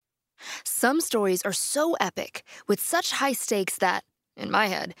Some stories are so epic, with such high stakes that, in my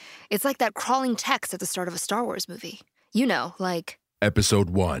head, it's like that crawling text at the start of a Star Wars movie. You know, like... Episode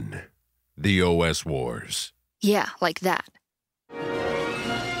 1, The OS Wars. Yeah, like that.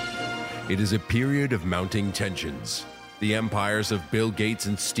 It is a period of mounting tensions. The empires of Bill Gates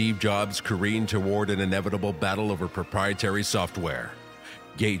and Steve Jobs careen toward an inevitable battle over proprietary software.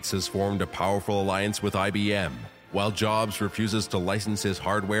 Gates has formed a powerful alliance with IBM, while Jobs refuses to license his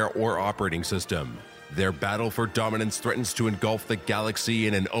hardware or operating system. Their battle for dominance threatens to engulf the galaxy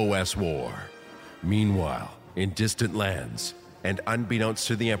in an OS war. Meanwhile, in distant lands, and unbeknownst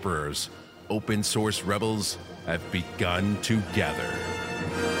to the emperors, open source rebels have begun to gather.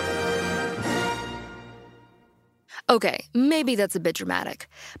 Okay, maybe that's a bit dramatic,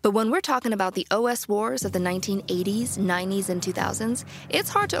 but when we're talking about the OS wars of the 1980s, 90s, and 2000s, it's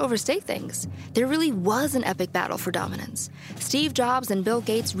hard to overstate things. There really was an epic battle for dominance. Steve Jobs and Bill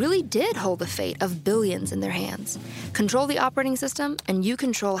Gates really did hold the fate of billions in their hands. Control the operating system, and you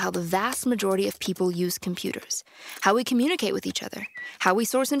control how the vast majority of people use computers, how we communicate with each other, how we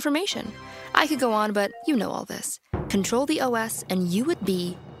source information. I could go on, but you know all this. Control the OS, and you would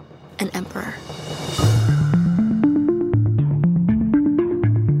be an emperor.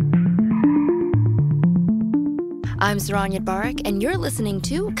 I'm Saron Yitbarek, and you're listening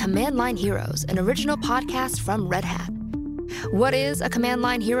to Command Line Heroes, an original podcast from Red Hat. What is a command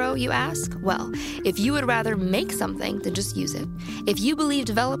line hero, you ask? Well, if you would rather make something than just use it, if you believe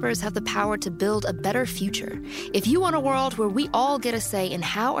developers have the power to build a better future, if you want a world where we all get a say in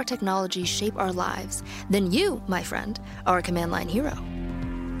how our technologies shape our lives, then you, my friend, are a command line hero.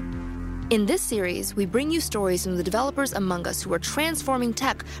 In this series, we bring you stories from the developers among us who are transforming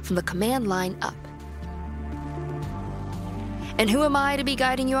tech from the command line up. And who am I to be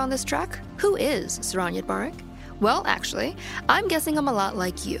guiding you on this trek? Who is Saron Yitbarek? Well, actually, I'm guessing I'm a lot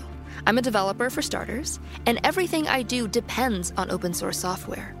like you. I'm a developer for starters, and everything I do depends on open source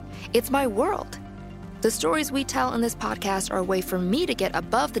software. It's my world. The stories we tell in this podcast are a way for me to get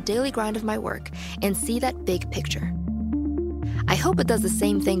above the daily grind of my work and see that big picture. I hope it does the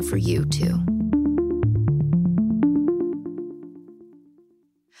same thing for you, too.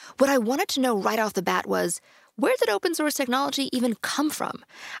 What I wanted to know right off the bat was, where did open source technology even come from?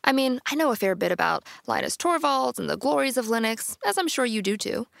 I mean, I know a fair bit about Linus Torvalds and the glories of Linux, as I'm sure you do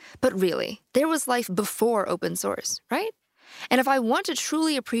too. But really, there was life before open source, right? And if I want to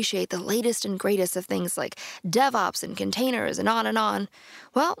truly appreciate the latest and greatest of things like DevOps and containers and on,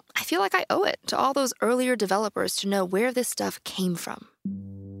 well, I feel like I owe it to all those earlier developers to know where this stuff came from.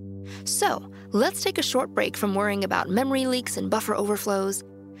 So, let's take a short break from worrying about memory leaks and buffer overflows.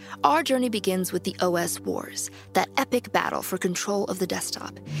 Our journey begins with the OS Wars, that epic battle for control of the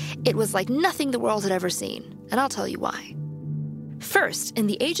desktop. It was like nothing the world had ever seen, and I'll tell you why. First, in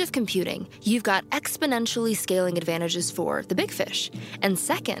the age of computing, you've got exponentially scaling advantages for the big fish. And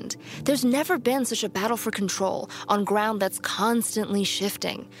second, there's never been such a battle for control on ground that's constantly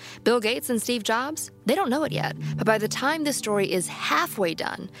shifting. Bill Gates and Steve Jobs, they don't know it yet, but by the time this story is halfway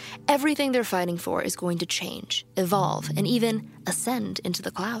done, everything they're fighting for is going to change, evolve, and even ascend into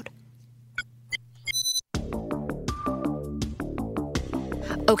the cloud.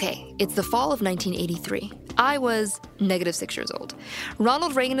 Okay, it's the fall of 1983. I was -6 years old.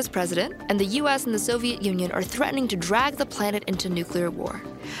 Ronald Reagan is president, and the U.S. and the Soviet Union are threatening to drag the planet into nuclear war.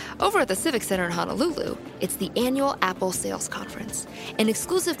 Over at the Civic Center in Honolulu, it's the annual Apple Sales Conference. An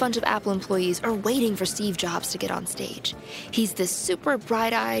exclusive bunch of Apple employees are waiting for Steve Jobs to get on stage. He's this super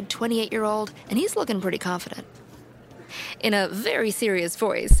bright-eyed 28-year-old, and he's looking pretty confident. In a very serious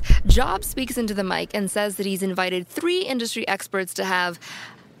voice, Jobs speaks into the mic and says that he's invited 3 industry experts to have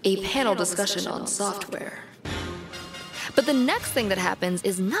a panel discussion on software. But the next thing that happens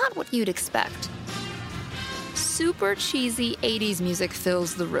is not what you'd expect. Super cheesy 80s music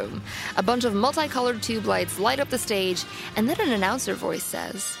fills the room. A bunch of multicolored tube lights light up the stage, and then an announcer voice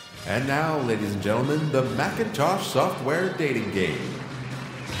says, "And now, ladies and gentlemen, the Macintosh software dating game."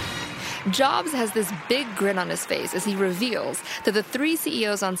 Jobs has this big grin on his face as he reveals that the 3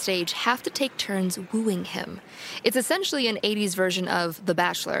 CEOs on stage have to take turns wooing him. It's essentially an 80s version of The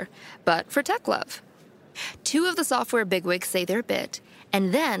Bachelor, but for tech love. 2 of the software bigwigs say their bit,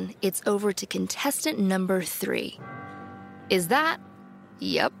 and then it's over to contestant number 3. Is that?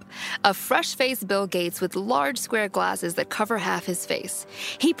 Yep, a fresh-faced Bill Gates with large square glasses that cover half his face.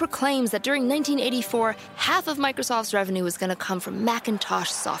 He proclaims that during 1984, half of Microsoft's revenue is going to come from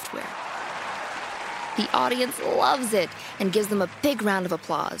Macintosh software. The audience loves it and gives them a big round of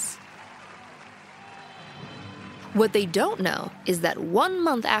applause. What they don't know is that 1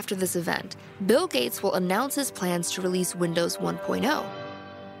 month after this event, Bill Gates will announce his plans to release Windows 1.0.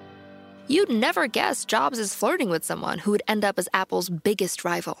 You'd never guess Jobs is flirting with someone who would end up as Apple's biggest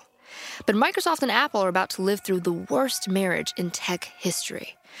rival. But Microsoft and Apple are about to live through the worst marriage in tech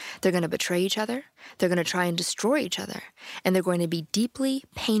history. They're going to betray each other, they're going to try and destroy each other, and they're going to be deeply,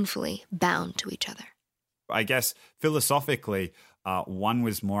 painfully bound to each other. I guess philosophically, one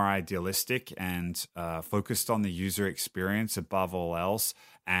was more idealistic and focused on the user experience above all else,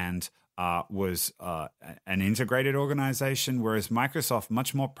 and was an integrated organization, whereas Microsoft,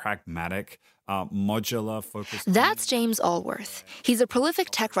 much more pragmatic, modular, focused. That's James Allworth. He's a prolific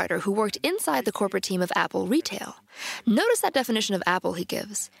tech writer who worked inside the corporate team of Apple Retail. Notice that definition of Apple he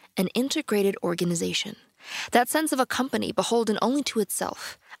gives: an integrated organization. That sense of a company beholden only to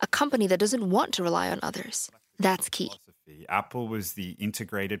itself, a company that doesn't want to rely on others. That's key. Apple was the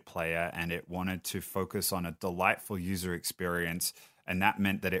integrated player, and it wanted to focus on a delightful user experience, and that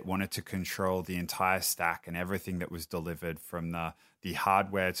meant that it wanted to control the entire stack and everything that was delivered, from the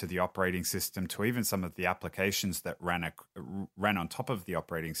hardware to the operating system to even some of the applications that ran on top of the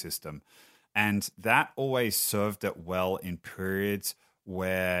operating system. And that always served it well in periods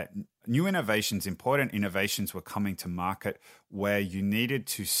where new innovations, important innovations were coming to market, where you needed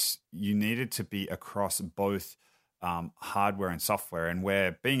to be across both hardware and software, and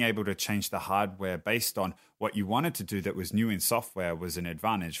where being able to change the hardware based on what you wanted to do that was new in software was an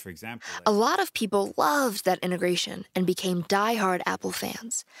advantage. For example, a lot of people loved that integration and became diehard Apple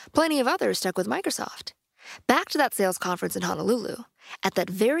fans. Plenty of others stuck with Microsoft. Back to that sales conference in Honolulu. At that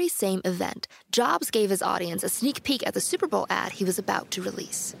very same event, Jobs gave his audience a sneak peek at the Super Bowl ad he was about to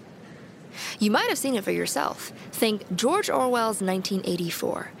release. You might have seen it for yourself. Think George Orwell's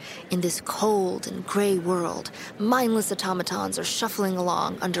 1984. In this cold and gray world, mindless automatons are shuffling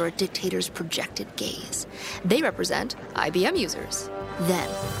along under a dictator's projected gaze. They represent IBM users. Then,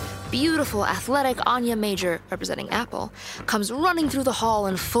 beautiful, athletic Anya Major, representing Apple, comes running through the hall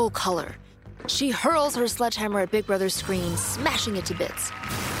in full color. She hurls her sledgehammer at Big Brother's screen, smashing it to bits.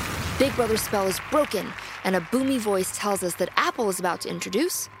 Big Brother's spell is broken, and a boomy voice tells us that Apple is about to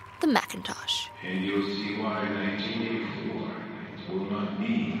introduce the Macintosh. And you'll see why 1984 will not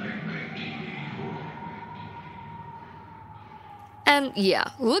be like 1984. And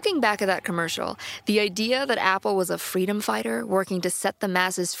yeah, looking back at that commercial, the idea that Apple was a freedom fighter working to set the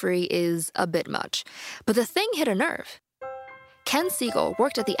masses free is a bit much. But the thing hit a nerve. Ken Siegel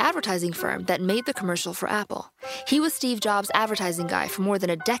worked at the advertising firm that made the commercial for Apple. He was Steve Jobs' advertising guy for more than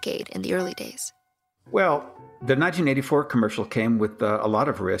a decade in the early days. Well, the 1984 commercial came with a lot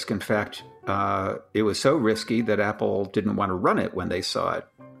of risk. In fact, it was so risky that Apple didn't want to run it when they saw it.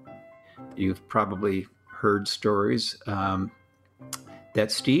 You've probably heard stories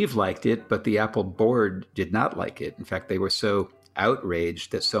that Steve liked it, but the Apple board did not like it. In fact, they were so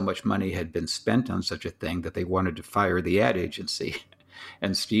outraged that so much money had been spent on such a thing that they wanted to fire the ad agency.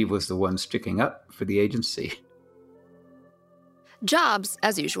 And Steve was the one sticking up for the agency. Jobs,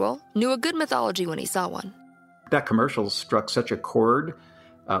 as usual, knew a good mythology when he saw one. That commercial struck such a chord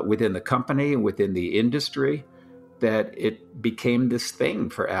within the company and within the industry that it became this thing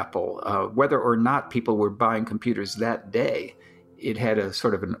for Apple. Whether or not people were buying computers that day, it had a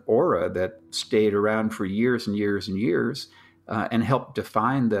sort of an aura that stayed around for years and years and years and helped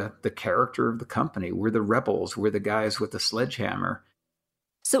define the character of the company. We're the rebels. We're the guys with the sledgehammer.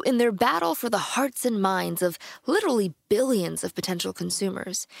 So in their battle for the hearts and minds of literally billions of potential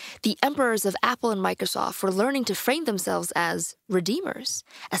consumers, the emperors of Apple and Microsoft were learning to frame themselves as redeemers,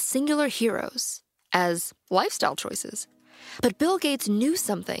 as singular heroes, as lifestyle choices. But Bill Gates knew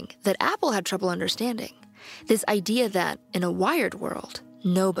something that Apple had trouble understanding. This idea that, in a wired world,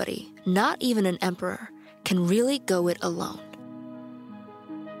 nobody, not even an emperor, can really go it alone.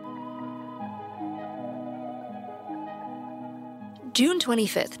 June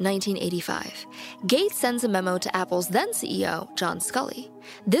 25th, 1985, Gates sends a memo to Apple's then CEO, John Sculley.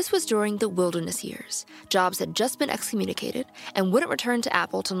 This was during the wilderness years. Jobs had just been excommunicated and wouldn't return to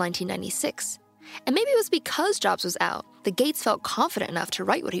Apple till 1996. And maybe it was because Jobs was out that Gates felt confident enough to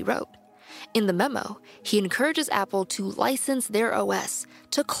write what he wrote. In the memo, he encourages Apple to license their OS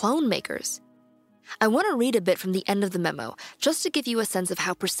to clone makers. I want to read a bit from the end of the memo, just to give you a sense of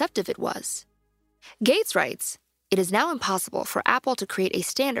how perceptive it was. Gates writes, "It is now impossible for Apple to create a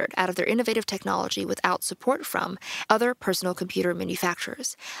standard out of their innovative technology without support from other personal computer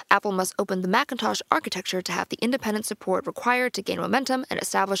manufacturers. Apple must open the Macintosh architecture to have the independent support required to gain momentum and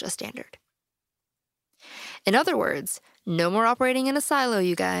establish a standard." In other words, no more operating in a silo,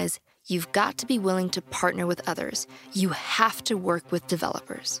 you guys. You've got to be willing to partner with others. You have to work with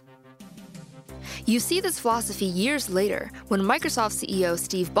developers. You see this philosophy years later when Microsoft CEO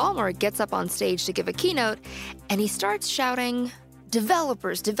Steve Ballmer gets up on stage to give a keynote and he starts shouting,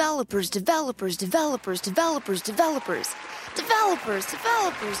 Developers, developers, developers, developers, developers, developers. Developers,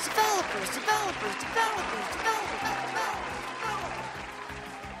 developers, developers, developers, developers, developers.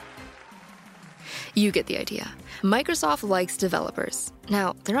 You get the idea. Microsoft likes developers.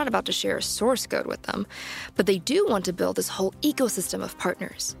 Now, they're not about to share source code with them, but they do want to build this whole ecosystem of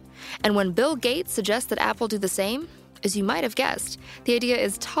partners. And when Bill Gates suggests that Apple do the same, as you might have guessed, the idea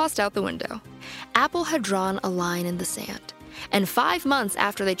is tossed out the window. Apple had drawn a line in the sand. And 5 months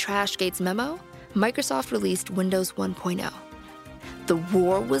after they trashed Gates' memo, Microsoft released Windows 1.0. The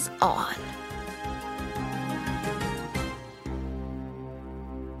war was on.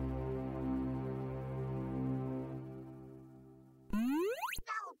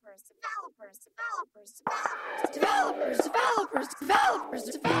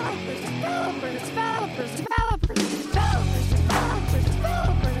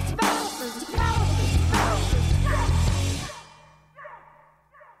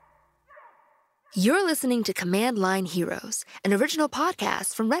 You're listening to Command Line Heroes, an original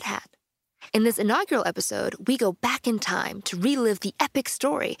podcast from Red Hat. In this inaugural episode, we go back in time to relive the epic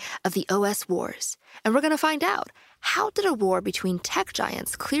story of the OS wars. And we're going to find out, how did a war between tech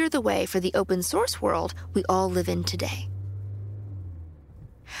giants clear the way for the open source world we all live in today?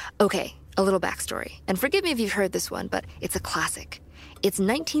 Okay, a little backstory. And forgive me if you've heard this one, but it's a classic. It's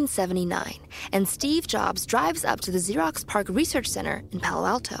 1979, and Steve Jobs drives up to the Xerox PARC Research Center in Palo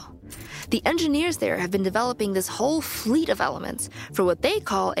Alto. The engineers there have been developing this whole fleet of elements for what they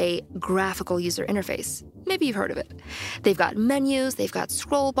call a graphical user interface. Maybe you've heard of it. They've got menus, they've got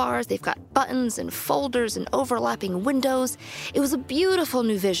scroll bars, they've got buttons and folders and overlapping windows. It was a beautiful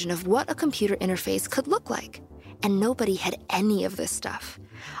new vision of what a computer interface could look like. And nobody had any of this stuff.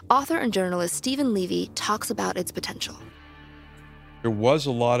 Author and journalist Stephen Levy talks about its potential. There was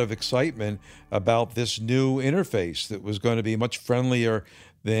a lot of excitement about this new interface that was going to be much friendlier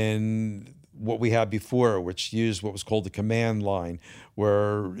than what we had before, which used what was called the command line,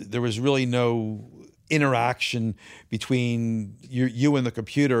 where there was really no interaction between you and the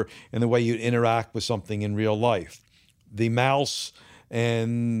computer and the way you'd interact with something in real life. The mouse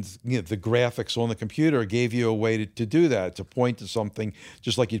and the graphics on the computer gave you a way to do that, to point to something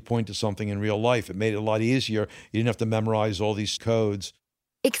just like you'd point to something in real life. It made it a lot easier. You didn't have to memorize all these codes.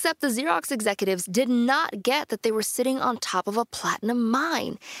 Except the Xerox executives did not get that they were sitting on top of a platinum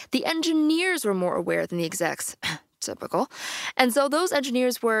mine. The engineers were more aware than the execs. Typical. And so those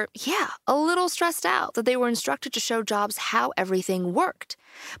engineers were, a little stressed out that they were instructed to show Jobs how everything worked.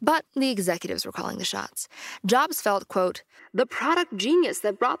 But the executives were calling the shots. Jobs felt, quote, the product genius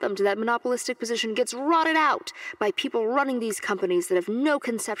that brought them to that monopolistic position gets rotted out by people running these companies that have no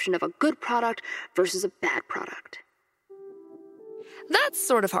conception of a good product versus a bad product. That's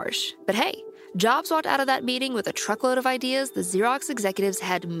sort of harsh, but hey, Jobs walked out of that meeting with a truckload of ideas the Xerox executives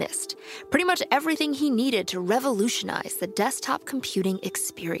had missed. Pretty much everything he needed to revolutionize the desktop computing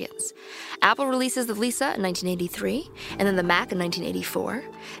experience. Apple releases the Lisa in 1983, and then the Mac in 1984.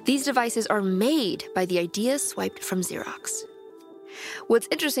 These devices are made by the ideas swiped from Xerox. What's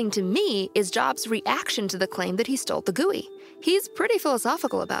interesting to me is Jobs' reaction to the claim that he stole the GUI. He's pretty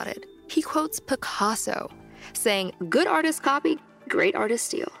philosophical about it. He quotes Picasso, saying, good artists copy, great artists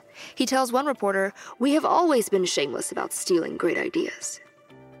steal. He tells one reporter, we have always been shameless about stealing great ideas.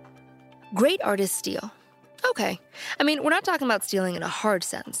 Great artists steal. Okay. I mean, we're not talking about stealing in a hard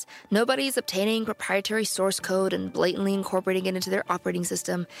sense. Nobody's obtaining proprietary source code and blatantly incorporating it into their operating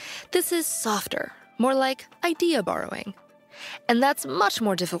system. This is softer, more like idea borrowing. And that's much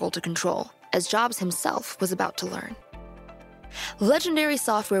more difficult to control, as Jobs himself was about to learn. Legendary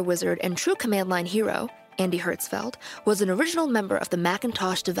software wizard and true command line hero, Andy Hertzfeld, was an original member of the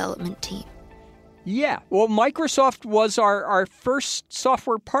Macintosh development team. Yeah, well, Microsoft was our first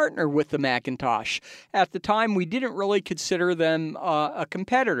software partner with the Macintosh. At the time, we didn't really consider them a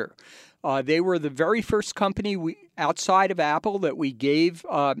competitor. They were the very first company outside of Apple that we gave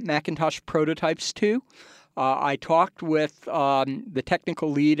Macintosh prototypes to. I talked with the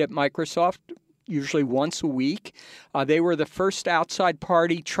technical lead at Microsoft usually once a week. They were the first outside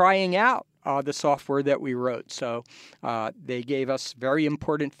party trying out the software that we wrote. So they gave us very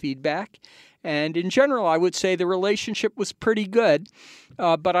important feedback. And in general, I would say the relationship was pretty good.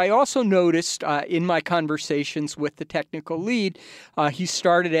 But I also noticed in my conversations with the technical lead, he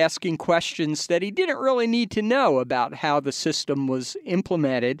started asking questions that he didn't really need to know about how the system was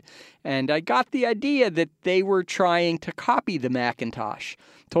implemented. And I got the idea that they were trying to copy the Macintosh.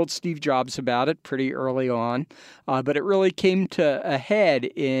 Told Steve Jobs about it pretty early on, but it really came to a head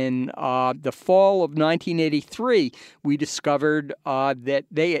in the fall of 1983. We discovered that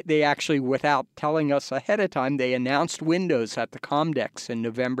they actually, without telling us ahead of time, they announced Windows at the Comdex in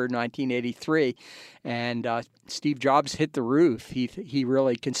November 1983, and Steve Jobs hit the roof. He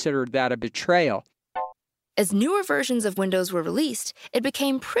really considered that a betrayal. As newer versions of Windows were released, it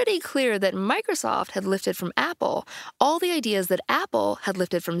became pretty clear that Microsoft had lifted from Apple all the ideas that Apple had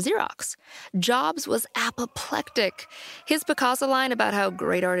lifted from Xerox. Jobs was apoplectic. His Picasso line about how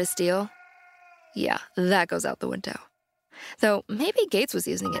great artists steal? Yeah, that goes out the window. Though maybe Gates was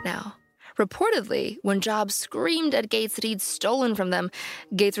using it now. Reportedly, when Jobs screamed at Gates that he'd stolen from them,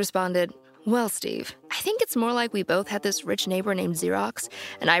 Gates responded, "Well, Steve, I think it's more like we both had this rich neighbor named Xerox,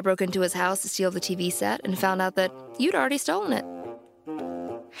 and I broke into his house to steal the TV set and found out that you'd already stolen it."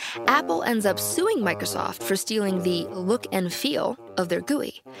 Apple ends up suing Microsoft for stealing the look and feel of their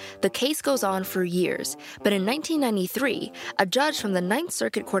GUI. The case goes on for years, but in 1993, a judge from the Ninth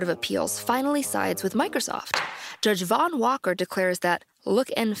Circuit Court of Appeals finally sides with Microsoft. Judge Vaughn Walker declares that look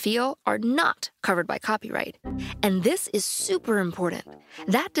and feel are not covered by copyright. And this is super important.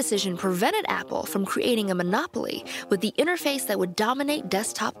 That decision prevented Apple from creating a monopoly with the interface that would dominate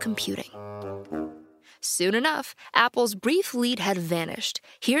desktop computing. Soon enough, Apple's brief lead had vanished.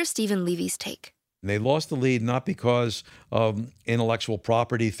 Here's Stephen Levy's take. They lost the lead not because of intellectual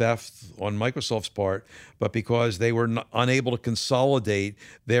property theft on Microsoft's part, but because they were unable to consolidate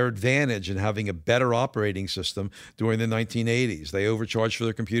their advantage in having a better operating system during the 1980s. They overcharged for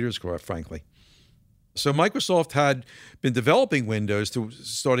their computers, quite frankly. So Microsoft had been developing Windows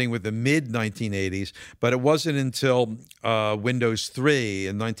starting with the mid-1980s, but it wasn't until Windows 3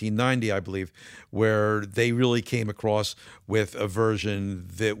 in 1990, I believe, where they really came across with a version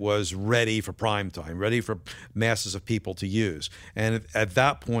that was ready for prime time, ready for masses of people to use. And at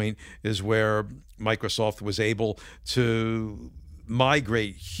that point is where Microsoft was able to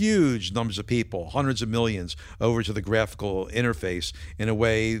migrate huge numbers of people, hundreds of millions, over to the graphical interface in a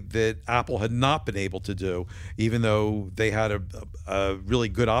way that Apple had not been able to do, even though they had a really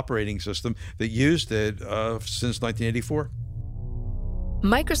good operating system that used it since 1984.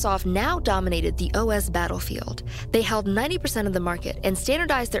 Microsoft now dominated the OS battlefield. They held 90% of the market and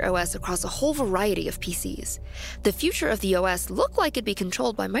standardized their OS across a whole variety of PCs. The future of the OS looked like it'd be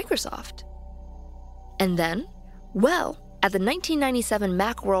controlled by Microsoft. And then, well, at the 1997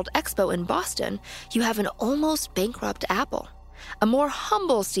 Macworld Expo in Boston, you have an almost bankrupt Apple. A more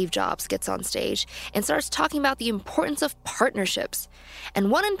humble Steve Jobs gets on stage and starts talking about the importance of partnerships. And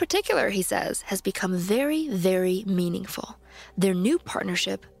one in particular, he says, has become very, very meaningful. Their new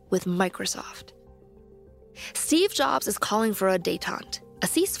partnership with Microsoft. Steve Jobs is calling for a détente, a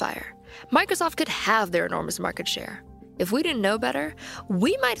ceasefire. Microsoft could have their enormous market share. If we didn't know better,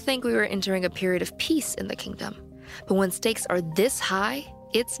 we might think we were entering a period of peace in the kingdom. But when stakes are this high,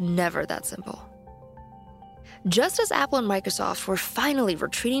 it's never that simple. Just as Apple and Microsoft were finally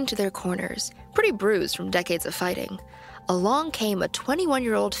retreating to their corners, pretty bruised from decades of fighting, along came a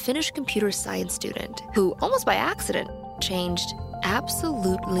 21-year-old Finnish computer science student who, almost by accident, changed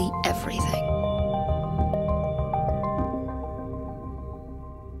absolutely everything.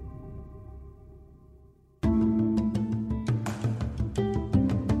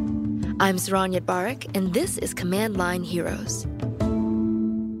 I'm Saron Yitbarek, and this is Command Line Heroes.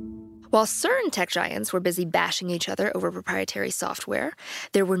 While certain tech giants were busy bashing each other over proprietary software,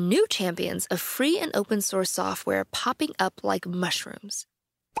 there were new champions of free and open source software popping up like mushrooms.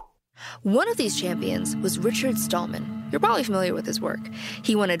 One of these champions was Richard Stallman. You're probably familiar with his work.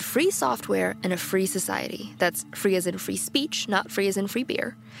 He wanted free software and a free society. That's free as in free speech, not free as in free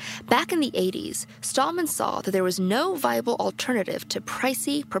beer. Back in the 80s, Stallman saw that there was no viable alternative to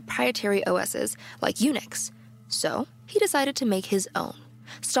pricey proprietary OSs like Unix. So he decided to make his own.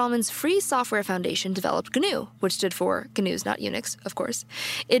 Stallman's Free Software Foundation developed GNU, which stood for GNU's not Unix, of course.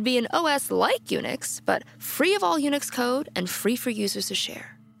 It'd be an OS like Unix, but free of all Unix code and free for users to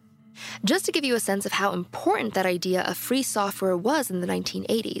share. Just to give you a sense of how important that idea of free software was in the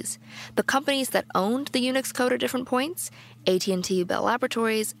 1980s, the companies that owned the Unix code at different points, AT&T Bell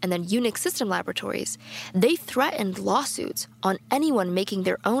Laboratories and then Unix System Laboratories, they threatened lawsuits on anyone making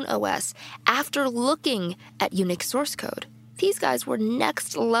their own OS after looking at Unix source code. These guys were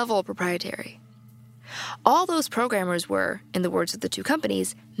next-level proprietary. All those programmers were, in the words of the two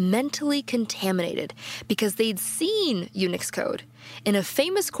companies, mentally contaminated because they'd seen Unix code. In a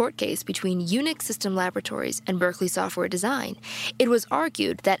famous court case between Unix System Laboratories and Berkeley Software Design, it was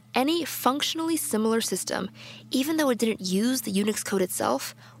argued that any functionally similar system, even though it didn't use the Unix code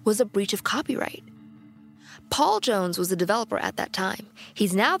itself, was a breach of copyright. Paul Jones was a developer at that time.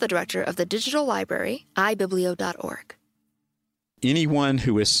 He's now the director of the digital library, ibiblio.org. Anyone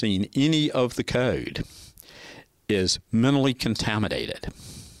who has seen any of the code is mentally contaminated,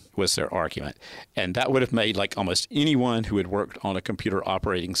 was their argument. And that would have made like almost anyone who had worked on a computer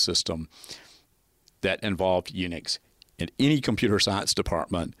operating system that involved Unix in any computer science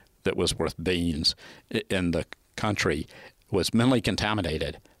department that was worth beans in the country was mentally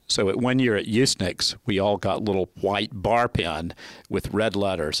contaminated. So at 1 year at Usenix, we all got little white bar pen with red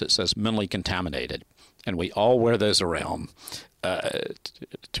letters that says mentally contaminated. And we all wear those around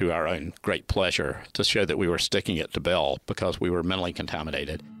to our own great pleasure to show that we were sticking it to Bell because we were mentally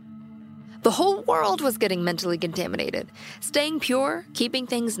contaminated. The whole world was getting mentally contaminated. Staying pure, keeping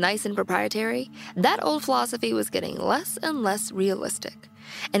things nice and proprietary, that old philosophy was getting less and less realistic.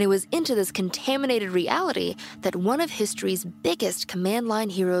 And it was into this contaminated reality that one of history's biggest command line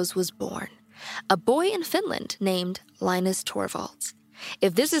heroes was born. A boy in Finland named Linus Torvalds.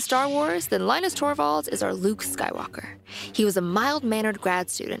 If this is Star Wars, then Linus Torvalds is our Luke Skywalker. He was a mild-mannered grad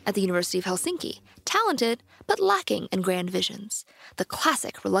student at the University of Helsinki, talented but lacking in grand visions. The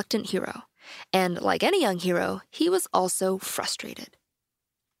classic reluctant hero. And like any young hero, he was also frustrated.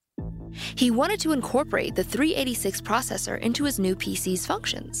 He wanted to incorporate the 386 processor into his new PC's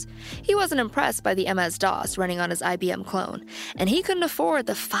functions. He wasn't impressed by the MS-DOS running on his IBM clone, and he couldn't afford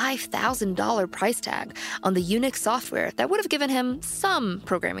the $5,000 price tag on the Unix software that would have given him some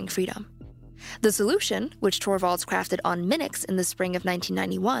programming freedom. The solution, which Torvalds crafted on Minix in the spring of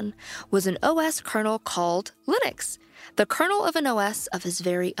 1991, was an OS kernel called Linux, the kernel of an OS of his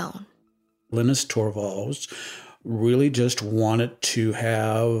very own. Linus Torvalds really just wanted to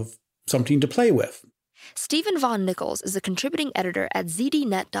have something to play with. Stephen Von Nichols is a contributing editor at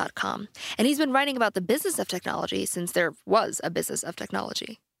ZDNet.com, and he's been writing about the business of technology since there was a business of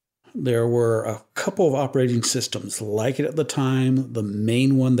technology. There were a couple of operating systems like it at the time. The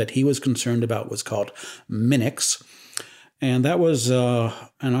main one that he was concerned about was called Minix, and that was an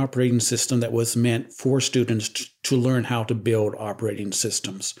operating system that was meant for students to learn how to build operating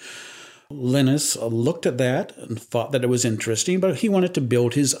systems. Linus looked at that and thought that it was interesting, but he wanted to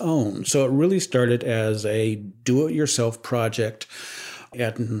build his own. So it really started as a do-it-yourself project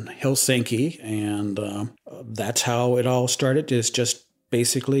at Helsinki, and that's how it all started. It's just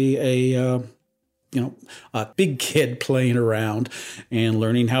basically a big kid playing around and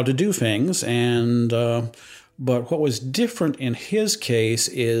learning how to do things. And but what was different in his case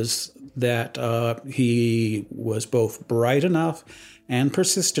is that he was both bright enough and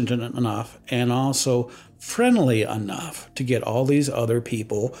persistent enough, and also friendly enough to get all these other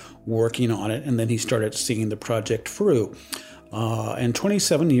people working on it. And then he started seeing the project through. And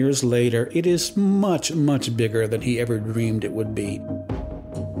 27 years later, it is much, much bigger than he ever dreamed it would be.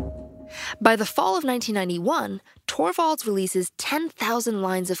 By the fall of 1991, Torvalds releases 10,000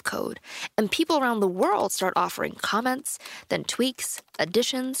 lines of code, and people around the world start offering comments, then tweaks,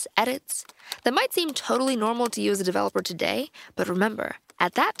 additions, edits. That might seem totally normal to you as a developer today, but remember,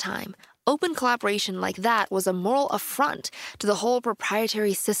 at that time, open collaboration like that was a moral affront to the whole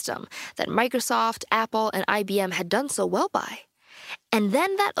proprietary system that Microsoft, Apple, and IBM had done so well by. And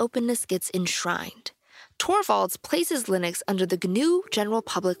then that openness gets enshrined. Torvalds places Linux under the GNU General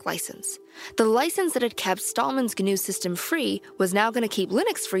Public License. The license that had kept Stallman's GNU system free was now going to keep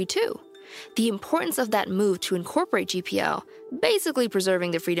Linux free too. The importance of that move to incorporate GPL, basically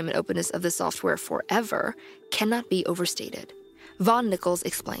preserving the freedom and openness of the software forever, cannot be overstated. Von Nichols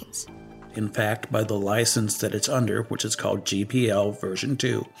explains. In fact, by the license that it's under, which is called GPL version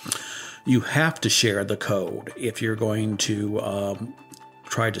 2, you have to share the code if you're going to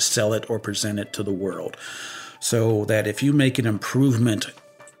try to sell it or present it to the world. So that if you make an improvement,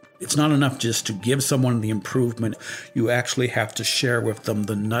 it's not enough just to give someone the improvement. You actually have to share with them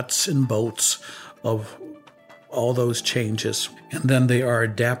the nuts and bolts of all those changes. And then they are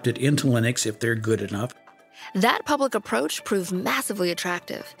adapted into Linux if they're good enough. That public approach proved massively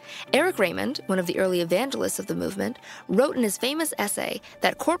attractive. Eric Raymond, one of the early evangelists of the movement, wrote in his famous essay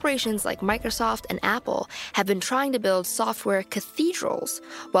that corporations like Microsoft and Apple have been trying to build software cathedrals,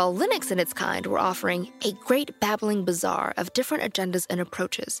 while Linux and its kind were offering a great babbling bazaar of different agendas and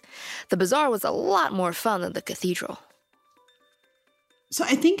approaches. The bazaar was a lot more fun than the cathedral. So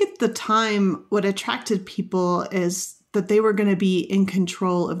I think at the time, what attracted people is that they were going to be in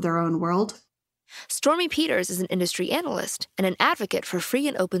control of their own world. Stormy Peters is an industry analyst and an advocate for free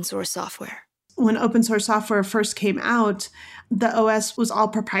and open source software. When open source software first came out, the OS was all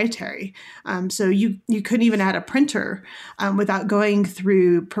proprietary. So you couldn't even add a printer without going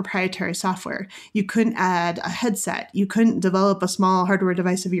through proprietary software. You couldn't add a headset. You couldn't develop a small hardware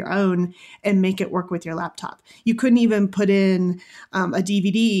device of your own and make it work with your laptop. You couldn't even put in a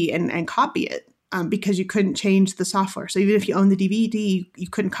DVD and copy it because you couldn't change the software. So even if you own the DVD, you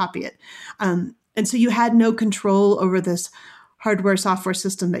couldn't copy it. And so you had no control over this hardware software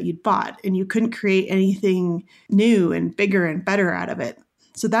system that you'd bought, and you couldn't create anything new and bigger and better out of it.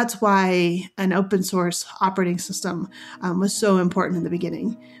 So that's why an open source operating system was so important in the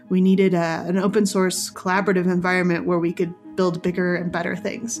beginning. We needed an open source collaborative environment where we could build bigger and better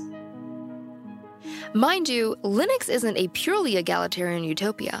things. Mind you, Linux isn't a purely egalitarian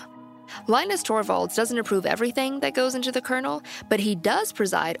utopia. Linus Torvalds doesn't approve everything that goes into the kernel, but he does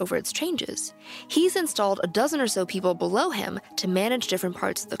preside over its changes. He's installed a dozen or so people below him to manage different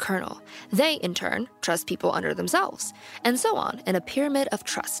parts of the kernel. They, in turn, trust people under themselves, and so on in a pyramid of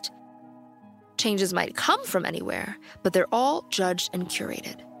trust. Changes might come from anywhere, but they're all judged and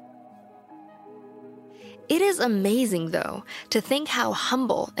curated. It is amazing, though, to think how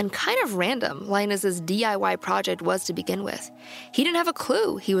humble and kind of random Linus's DIY project was to begin with. He didn't have a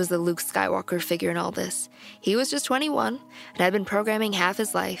clue he was the Luke Skywalker figure in all this. He was just 21 and had been programming half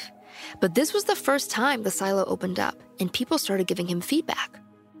his life. But this was the first time the silo opened up and people started giving him feedback.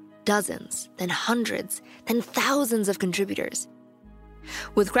 Dozens, then hundreds, then thousands of contributors.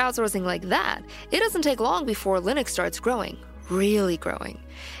 With crowdsourcing like that, it doesn't take long before Linux starts growing. Really growing.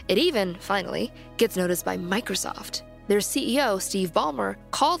 It even, finally, gets noticed by Microsoft. Their CEO, Steve Ballmer,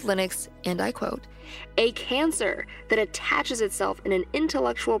 called Linux, and I quote, a cancer that attaches itself in an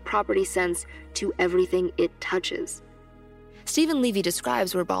intellectual property sense to everything it touches. Stephen Levy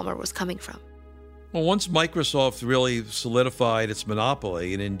describes where Ballmer was coming from. Well, once Microsoft really solidified its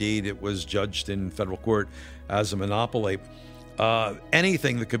monopoly, and indeed it was judged in federal court as a monopoly,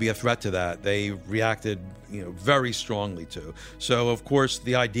 anything that could be a threat to that, they reacted, very strongly to. So, of course,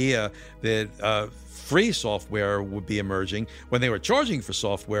 the idea that free software would be emerging when they were charging for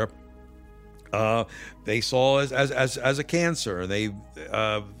software, they saw as a cancer. They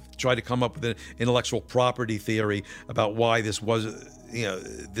tried to come up with an intellectual property theory about why this was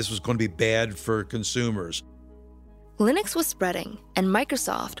going to be bad for consumers. Linux was spreading, and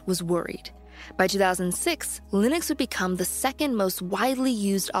Microsoft was worried. By 2006, Linux would become the second most widely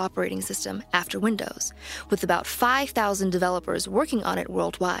used operating system after Windows, with about 5,000 developers working on it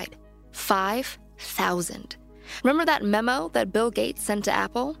worldwide. 5,000. Remember that memo that Bill Gates sent to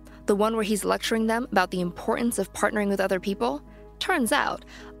Apple? The one where he's lecturing them about the importance of partnering with other people? Turns out,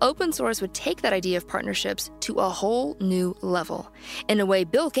 open source would take that idea of partnerships to a whole new level, in a way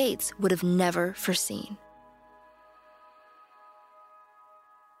Bill Gates would have never foreseen.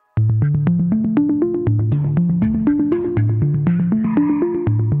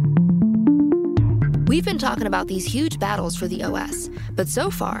 We've been talking about these huge battles for the OS, but so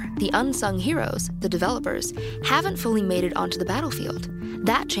far, the unsung heroes, the developers, haven't fully made it onto the battlefield.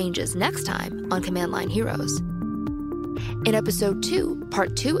 That changes next time on Command Line Heroes. In Episode 2,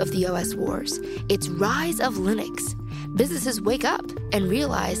 Part 2 of the OS Wars, it's Rise of Linux. Businesses wake up and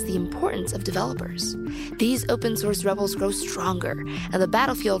realize the importance of developers. These open source rebels grow stronger, and the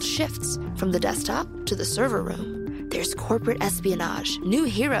battlefield shifts from the desktop to the server room. There's corporate espionage, new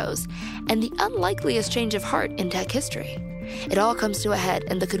heroes, and the unlikeliest change of heart in tech history. It all comes to a head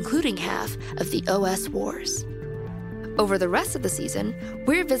in the concluding half of the OS Wars. Over the rest of the season,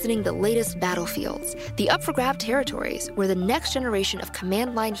 we're visiting the latest battlefields, the up-for-grab territories where the next generation of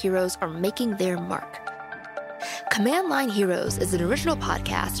Command Line heroes are making their mark. Command Line Heroes is an original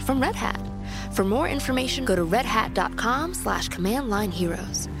podcast from Red Hat. For more information, go to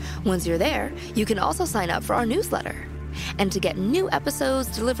redhat.com/commandlineheroes. Once you're there, you can also sign up for our newsletter. And to get new episodes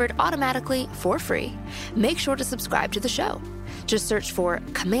delivered automatically for free, make sure to subscribe to the show. Just search for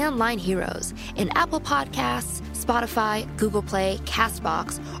Command Line Heroes in Apple Podcasts, Spotify, Google Play,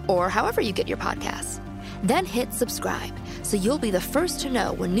 CastBox, or however you get your podcasts. Then hit subscribe so you'll be the first to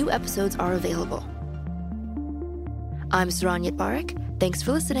know when new episodes are available. I'm Saron Yitbarek. Thanks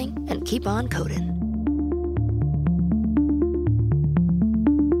for listening, and keep on coding.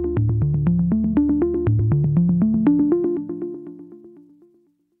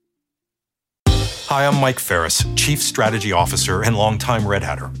 Hi, I'm Mike Ferris, Chief Strategy Officer and longtime Red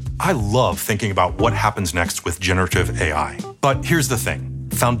Hatter. I love thinking about what happens next with generative AI. But here's the thing.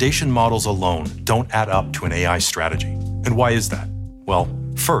 Foundation models alone don't add up to an AI strategy. And why is that? Well,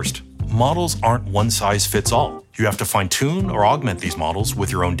 first, models aren't one size fits all. You have to fine-tune or augment these models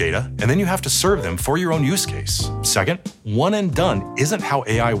with your own data, and then you have to serve them for your own use case. Second, one and done isn't how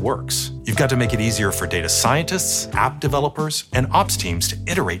AI works. You've got to make it easier for data scientists, app developers, and ops teams to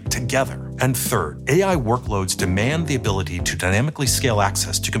iterate together. And third, AI workloads demand the ability to dynamically scale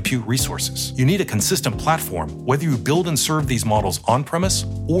access to compute resources. You need a consistent platform, whether you build and serve these models on-premise,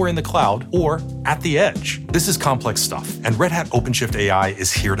 or in the cloud, or at the edge. This is complex stuff, and Red Hat OpenShift AI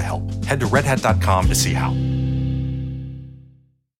is here to help. Head to redhat.com to see how.